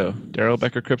Crypto, Darrell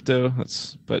Becker Crypto.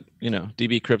 But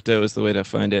DB Crypto is the way to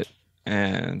find it.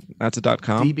 And that's a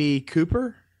 .com. DB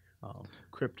Cooper? Oh,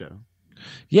 crypto.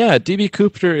 Yeah, DB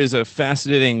Cooper is a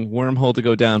fascinating wormhole to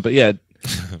go down. But yeah,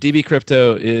 DB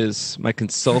Crypto is my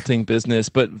consulting business,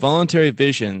 but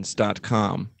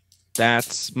voluntaryvisions.com.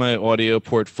 That's my audio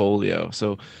portfolio.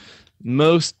 So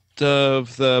most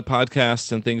of the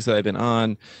podcasts and things that I've been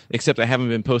on, except I haven't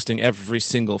been posting every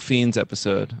single Fiends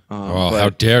episode. Oh, but how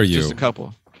dare you. Just a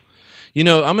couple. I'm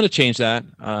going to change that.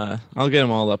 I'll get them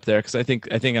all up there because I think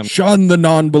I'm Shun the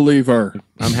non-believer.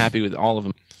 I'm happy with all of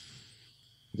them.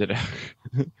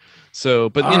 So,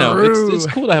 but it's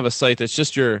cool to have a site that's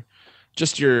just your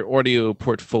audio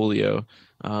portfolio.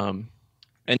 And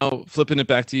now flipping it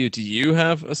back to you, do you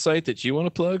have a site that you want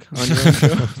to plug on your own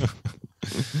show?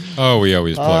 Oh, we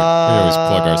always plug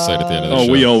our site at the end of the show.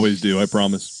 Oh, we always do. I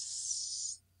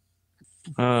promise.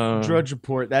 Drudge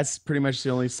Report. That's pretty much the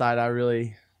only site I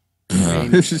really. Uh,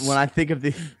 When I think of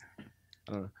the,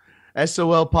 I don't know,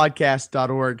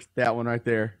 solpodcast.org, that one right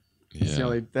there.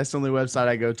 yeah. That's the only website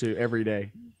I go to every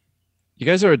day. You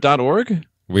guys are a .org?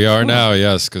 We are now,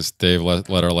 yes, because Dave let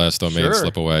our last domain Sure.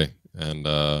 slip away, and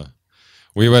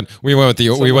we went with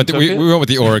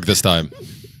the org this time.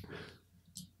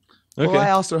 Okay. Well, I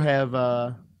also have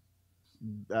the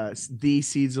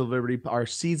Seeds of Liberty or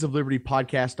Seeds of Liberty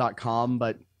podcast.com,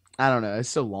 but I don't know. It's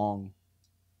so long.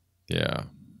 Yeah,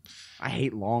 I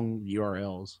hate long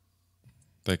URLs.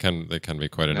 they can be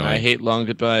quite And annoying. I hate long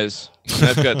goodbyes. And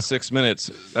I've got 6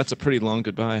 minutes. That's a pretty long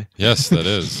goodbye. Yes, that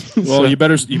is. Well, you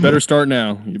better start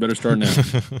now. You better start now.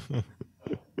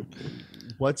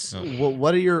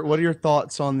 What are your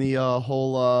thoughts on the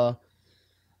whole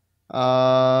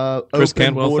Chris open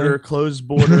Cantwell border, thing? closed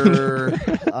border,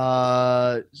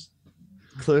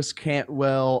 Chris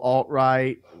Cantwell,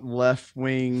 alt-right,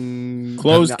 left-wing,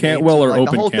 Closed Cantwell or like the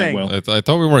open whole thing. Cantwell? I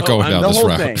thought we weren't going down The this whole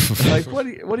route. thing.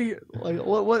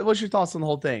 Like, what's your thoughts on the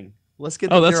whole thing? Let's get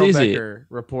the Oh, that's Darrell easy. Becker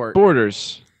report.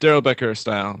 Borders, Darrell Becker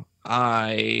style.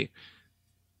 I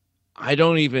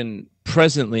don't even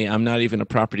presently. I'm not even a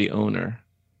property owner,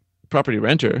 property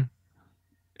renter,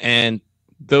 and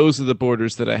those are the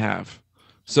borders that I have.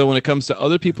 So when it comes to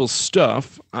other people's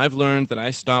stuff, I've learned that I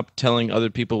stop telling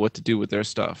other people what to do with their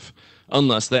stuff,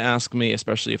 unless they ask me,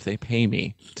 especially if they pay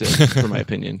me for my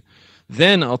opinion.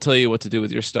 Then I'll tell you what to do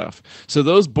with your stuff. So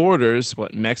those borders,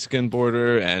 Mexican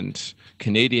border and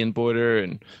Canadian border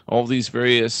and all these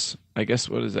various, I guess,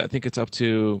 what is that? I think it's up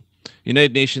to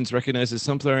United Nations recognizes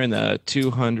somewhere in the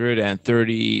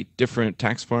 230 different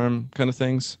tax farm kind of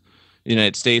things. The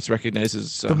United States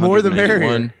recognizes The more the 191.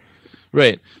 merrier.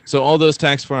 Right. So all those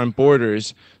tax farm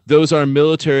borders, those are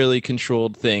militarily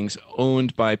controlled things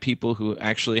owned by people who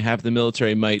actually have the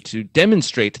military might to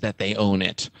demonstrate that they own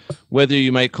it. Whether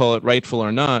you might call it rightful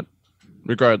or not,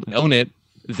 regardless, they own it.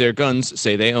 Their guns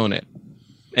say they own it.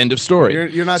 End of story.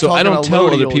 You're not so talking I don't tell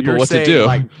other allodial, people you're what to saying, do.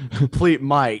 Like complete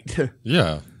might.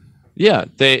 Yeah. Yeah,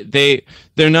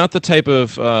 they're not the type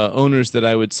of owners that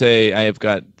I would say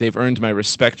they've earned my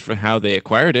respect for how they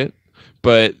acquired it,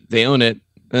 but they own it,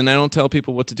 and I don't tell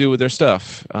people what to do with their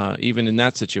stuff, even in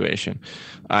that situation.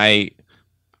 I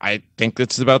think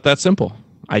it's about that simple.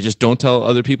 I just don't tell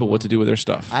other people what to do with their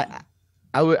stuff.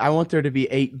 I want there to be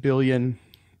 8 billion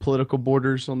political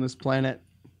borders on this planet.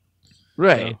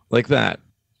 Right, like that.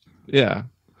 Yeah,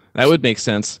 that would make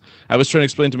sense. I was trying to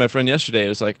explain to my friend yesterday. It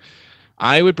was like,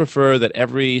 I would prefer that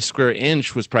every square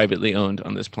inch was privately owned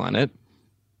on this planet,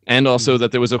 and also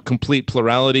that there was a complete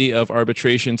plurality of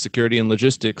arbitration, security, and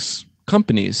logistics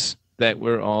companies that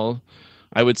were all,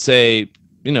 I would say,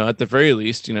 at the very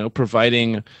least,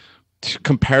 providing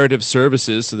comparative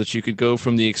services so that you could go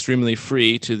from the extremely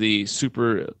free to the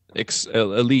super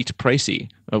elite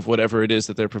pricey of whatever it is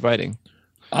that they're providing.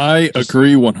 I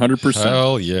agree 100%.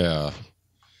 Hell yeah.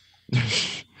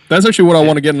 That's actually what I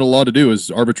want to get into law to do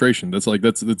is arbitration. That's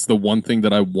the one thing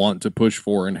that I want to push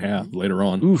for and have later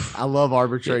on. Oof. I love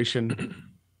arbitration.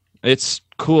 It's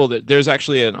cool that there's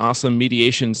actually an awesome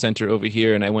mediation center over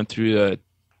here, and I went through a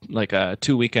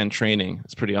 2-weekend training.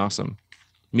 It's pretty awesome.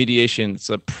 Mediation, it's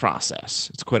a process.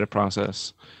 It's quite a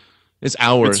process. It's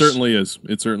hours. It certainly is.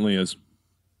 It certainly is.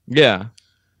 Yeah.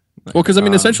 Well, because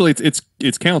essentially,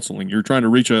 it's counseling. You're trying to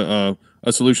reach a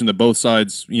solution that both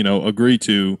sides, agree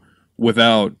to,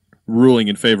 without ruling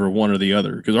in favor of one or the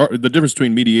other. Because the difference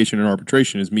between mediation and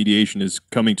arbitration is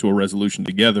coming to a resolution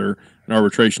together, and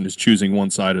arbitration is choosing one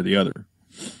side or the other.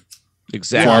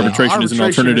 Exactly. So arbitration is an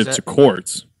alternative to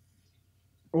courts.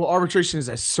 Well, arbitration is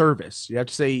a service. You have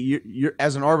to say you're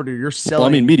as an arbiter, you're selling. Well,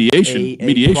 I mean, mediation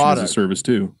is product. a service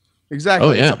too. Exactly.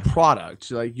 Oh, yeah. It's a product.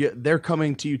 Like they're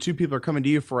coming to you. Two people are coming to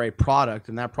you for a product,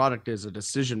 and that product is a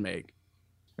decision make.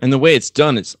 And the way it's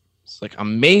done, it's like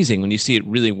amazing when you see it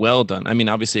really well done. I mean,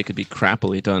 obviously it could be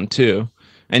crappily done too.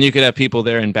 And you could have people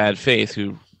there in bad faith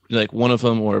who, like, one of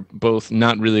them or both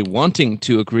not really wanting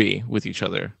to agree with each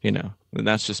other, and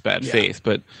that's just bad faith.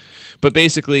 But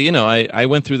basically, I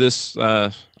went through this.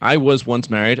 I was once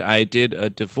married. I did a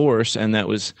divorce, and that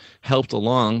was helped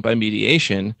along by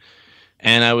mediation.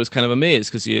 And I was kind of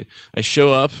amazed because I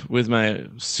show up with my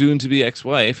soon-to-be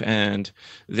ex-wife, and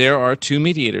there are 2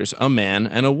 mediators, a man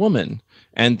and a woman,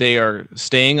 and they are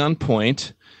staying on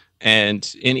point.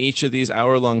 And in each of these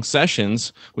hour-long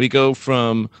sessions, we go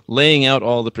from laying out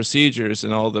all the procedures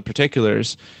and all the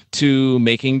particulars to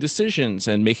making decisions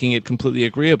and making it completely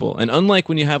agreeable. And unlike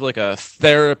when you have like a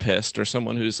therapist or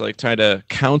someone who's like trying to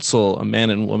counsel a man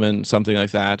and woman, something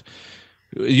like that,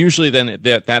 usually then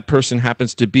that person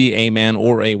happens to be a man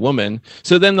or a woman.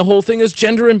 So then the whole thing is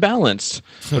gender imbalanced.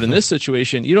 But in this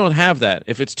situation, you don't have that.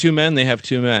 If it's 2 men, they have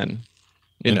 2 men.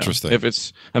 Interesting. If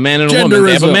it's a man and a woman,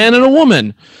 they have a man and a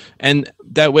woman. And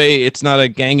that way it's not a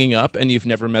ganging up and you've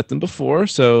never met them before.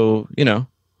 So,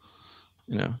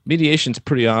 mediation's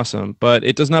pretty awesome, but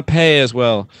it does not pay as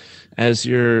well as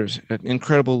your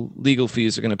incredible legal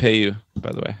fees are going to pay you,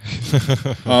 by the way.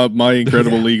 My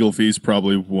incredible legal fees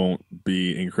probably won't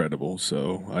be incredible.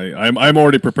 So I'm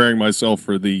already preparing myself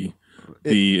for the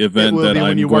event that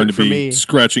I'm going to be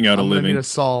scratching out a living. A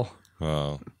Saul.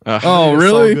 Wow. Oh,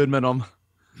 really? Saul Goodman.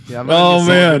 Yeah, oh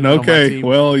man. Okay.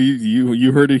 Well,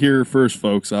 you heard it here first,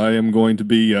 folks. I am going to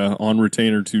be on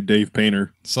retainer to Dave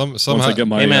Painter. Somehow once I get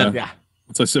my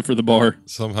once I sit for the bar.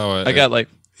 Somehow I got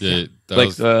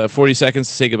 40 seconds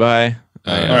to say goodbye.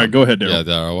 All right, go ahead, Darrell. Yeah,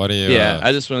 Darrell. Why don't you?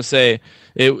 I just want to say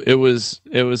it was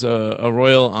a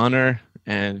royal honor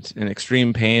and an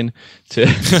extreme pain to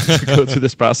go through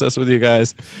this process with you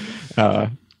guys.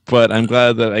 But I'm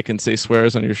glad that I can say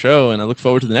swears on your show, and I look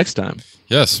forward to the next time.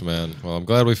 Yes, man. Well, I'm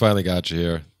glad we finally got you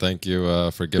here. Thank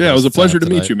you for giving. Yeah, it was a pleasure to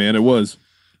tonight. meet you, man. It was.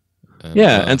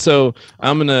 And so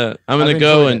I'm gonna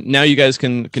go, and now you guys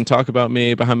can talk about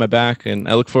me behind my back, and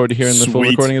I look forward to hearing the full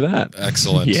recording of that.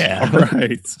 Excellent. Yeah. All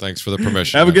right. Thanks for the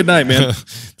permission. Have a good night, man.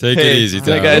 Take it easy,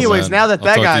 guys. Anyways, now that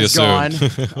guy's gone,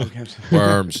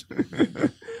 worms.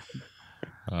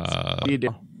 you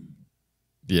do.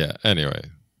 Yeah. Anyway.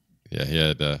 Yeah, he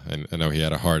had. I know he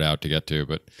had a hard out to get to,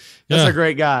 but That's a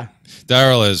great guy.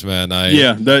 Darrell is, man. He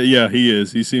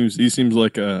is. He seems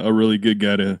like a really good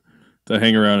guy to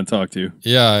hang around and talk to.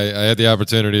 Yeah, I had the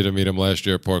opportunity to meet him last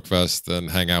year at PorkFest and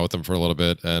hang out with him for a little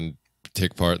bit and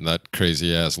take part in that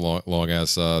crazy ass long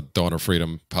ass Dawn of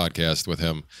Freedom podcast with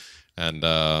him. And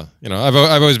I've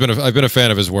always been a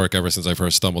fan of his work ever since I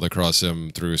first stumbled across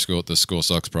him through the School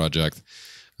Sucks project,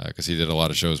 because he did a lot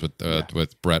of shows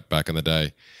with Brett back in the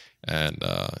day. And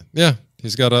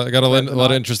He's got a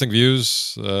lot of interesting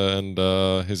views, and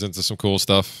he's into some cool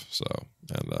stuff. So,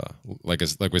 and like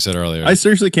we said earlier, I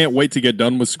seriously can't wait to get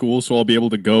done with school, so I'll be able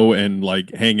to go and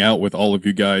like hang out with all of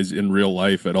you guys in real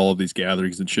life at all of these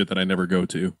gatherings and shit that I never go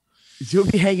to. You'll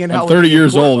be hanging out. I'm 30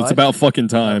 years old. It's about fucking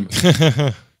time.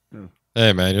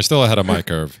 Hey man, you're still ahead of my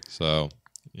curve, so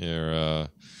you're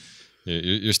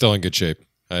still in good shape.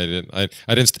 I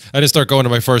didn't start going to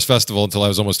my first festival until I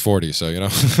was almost 40. So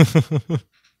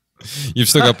you've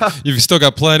still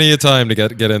got plenty of time to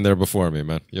get in there before me,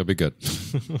 man. You'll be good.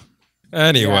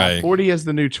 Anyway, 40 is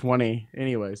the new 20.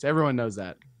 Anyways, everyone knows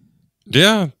that.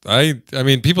 Yeah, I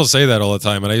mean, people say that all the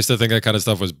time, and I used to think that kind of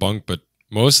stuff was bunk, but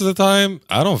most of the time,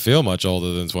 I don't feel much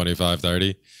older than 25,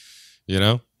 30.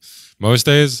 Most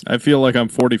days. I feel like I'm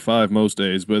 45 most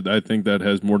days, but I think that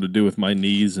has more to do with my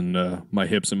knees and my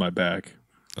hips and my back,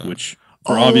 which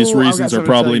for obvious reasons are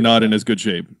probably not in as good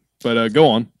shape. But go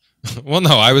on. Well,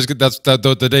 no, I was that's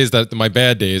the days that my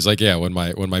bad days, like when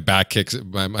my back kicks,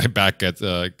 my back gets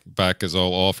back is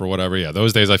all off or whatever. Yeah,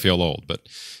 those days I feel old, but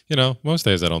most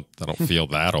days I don't feel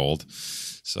that old.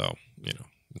 So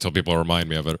until people remind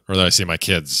me of it, or that I see my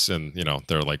kids and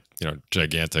they're like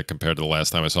gigantic compared to the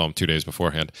last time I saw them 2 days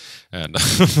beforehand, and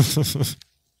I'm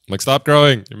like, stop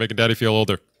growing, you're making daddy feel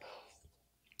older.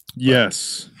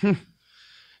 Yes.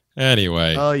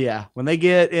 Anyway. Oh yeah, when they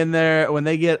get in there, when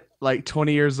they get like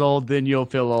 20 years old, then you'll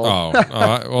feel old.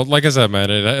 Well, like I said, man,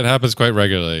 it happens quite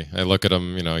regularly. I look at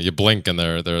them, you blink and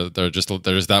they're just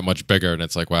that much bigger, and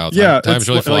it's like, wow, time's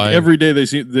really flying. Like every day they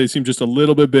seem just a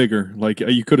little bit bigger. Like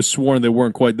you could have sworn they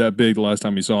weren't quite that big the last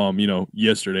time you saw them,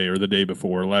 yesterday or the day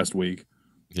before, last week.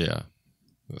 Yeah.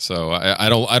 So I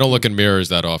don't look in mirrors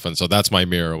that often. So that's my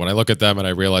mirror. When I look at them and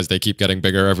I realize they keep getting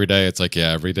bigger every day, it's like,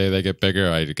 yeah, every day they get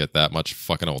bigger, I get that much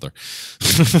fucking older.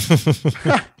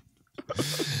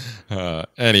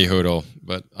 Any hoodle.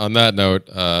 But on that note,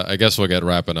 I guess we'll get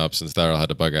wrapping up since Darrell had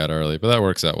to bug out early. But that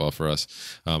works out well for us.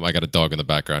 I got a dog in the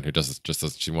background who just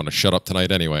doesn't want to shut up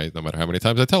tonight anyway, no matter how many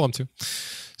times I tell him to.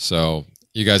 So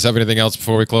you guys have anything else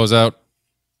before we close out?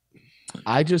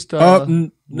 I just loved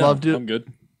it. I'm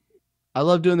good. I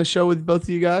love doing the show with both of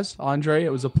you guys. Andre,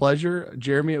 it was a pleasure.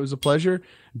 Jeremy, it was a pleasure.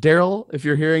 Darrell, if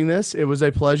you're hearing this, it was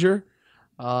a pleasure.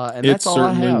 And that's all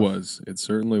I have. It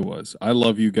certainly was. I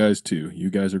love you guys too. You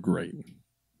guys are great.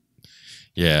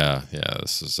 Yeah.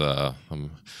 This is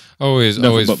always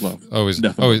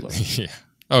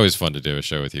fun to do a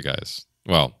show with you guys.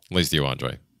 Well, at least you,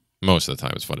 Andre. Most of the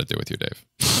time, it's fun to do with you, Dave.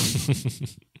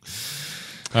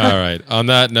 All right. On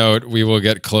that note, we will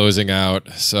get closing out.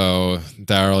 So,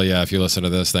 Darrell, if you listen to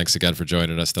this, thanks again for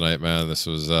joining us tonight, man. This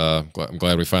was I'm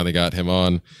glad we finally got him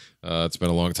on. It's been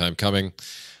a long time coming.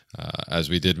 As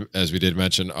we did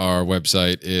mention, our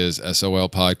website is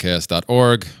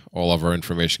solpodcast.org. All of our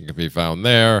information can be found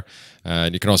there.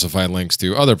 And you can also find links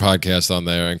to other podcasts on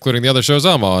there, including the other shows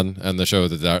I'm on and the show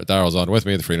that Darrell's on with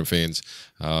me, the Freedom Fiends.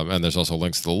 And there's also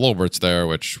links to the Lolberts there,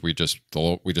 which we just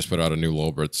put out a new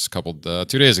Lolberts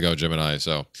 2 days ago, Jim and I.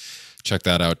 So check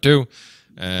that out too.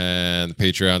 And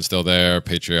Patreon's still there,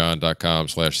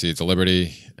 patreon.com/Seeds of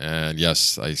Liberty. And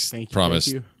yes, I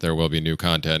promise there will be new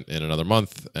content in another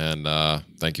month. And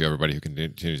thank you, everybody who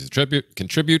continues to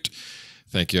contribute.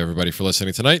 Thank you, everybody, for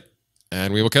listening tonight.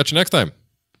 And we will catch you next time.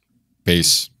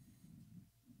 Peace.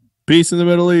 Peace in the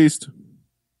Middle East.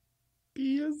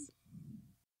 Yes.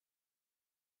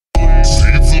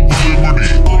 Seeds of Liberty.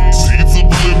 Seeds of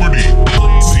Liberty.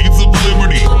 Seeds of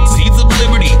Liberty. Seeds of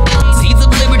Liberty. Seeds of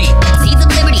Liberty. Seeds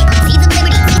of Liberty. Seeds of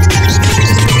Liberty.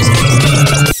 Seeds of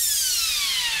Liberty.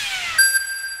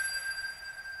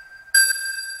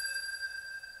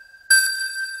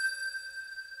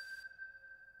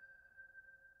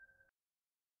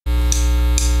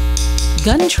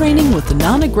 Gun Training with the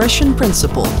Non-Aggression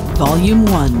Principle, Volume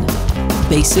 1.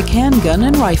 Basic Handgun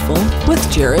and Rifle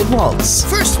with Jared Waltz.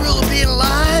 First rule of being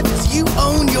alive is you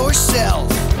own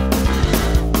yourself.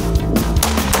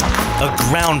 A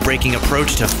groundbreaking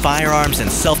approach to firearms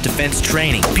and self-defense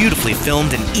training. Beautifully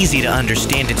filmed and easy to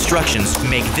understand instructions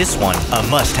make this one a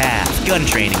must-have. Gun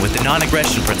Training with the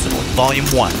Non-Aggression Principle, Volume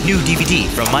 1. New DVD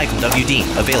from Michael W. Dean,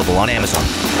 available on Amazon.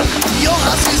 Your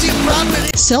house is your property.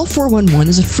 Cell 411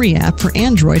 is a free app for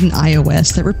Android and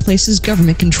iOS that replaces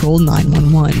government-controlled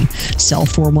 911. Cell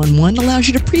 411 allows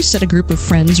you to preset a group of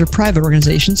friends or private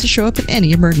organizations to show up in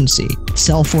any emergency.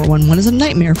 Cell 411 is a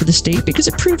nightmare for the state because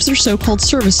it proves their so-called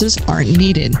services aren't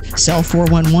needed. Cell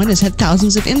 411 has had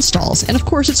thousands of installs, and of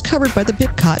course it's covered by the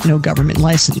BIPCOT no government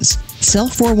license. Cell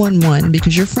 411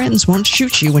 because your friends won't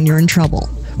shoot you when you're in trouble.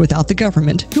 Without the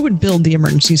government, who would build the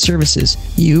emergency services?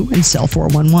 You and Cell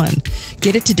 411.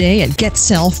 Get it today at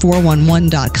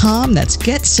getcell411.com. That's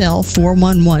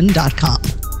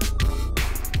getcell411.com.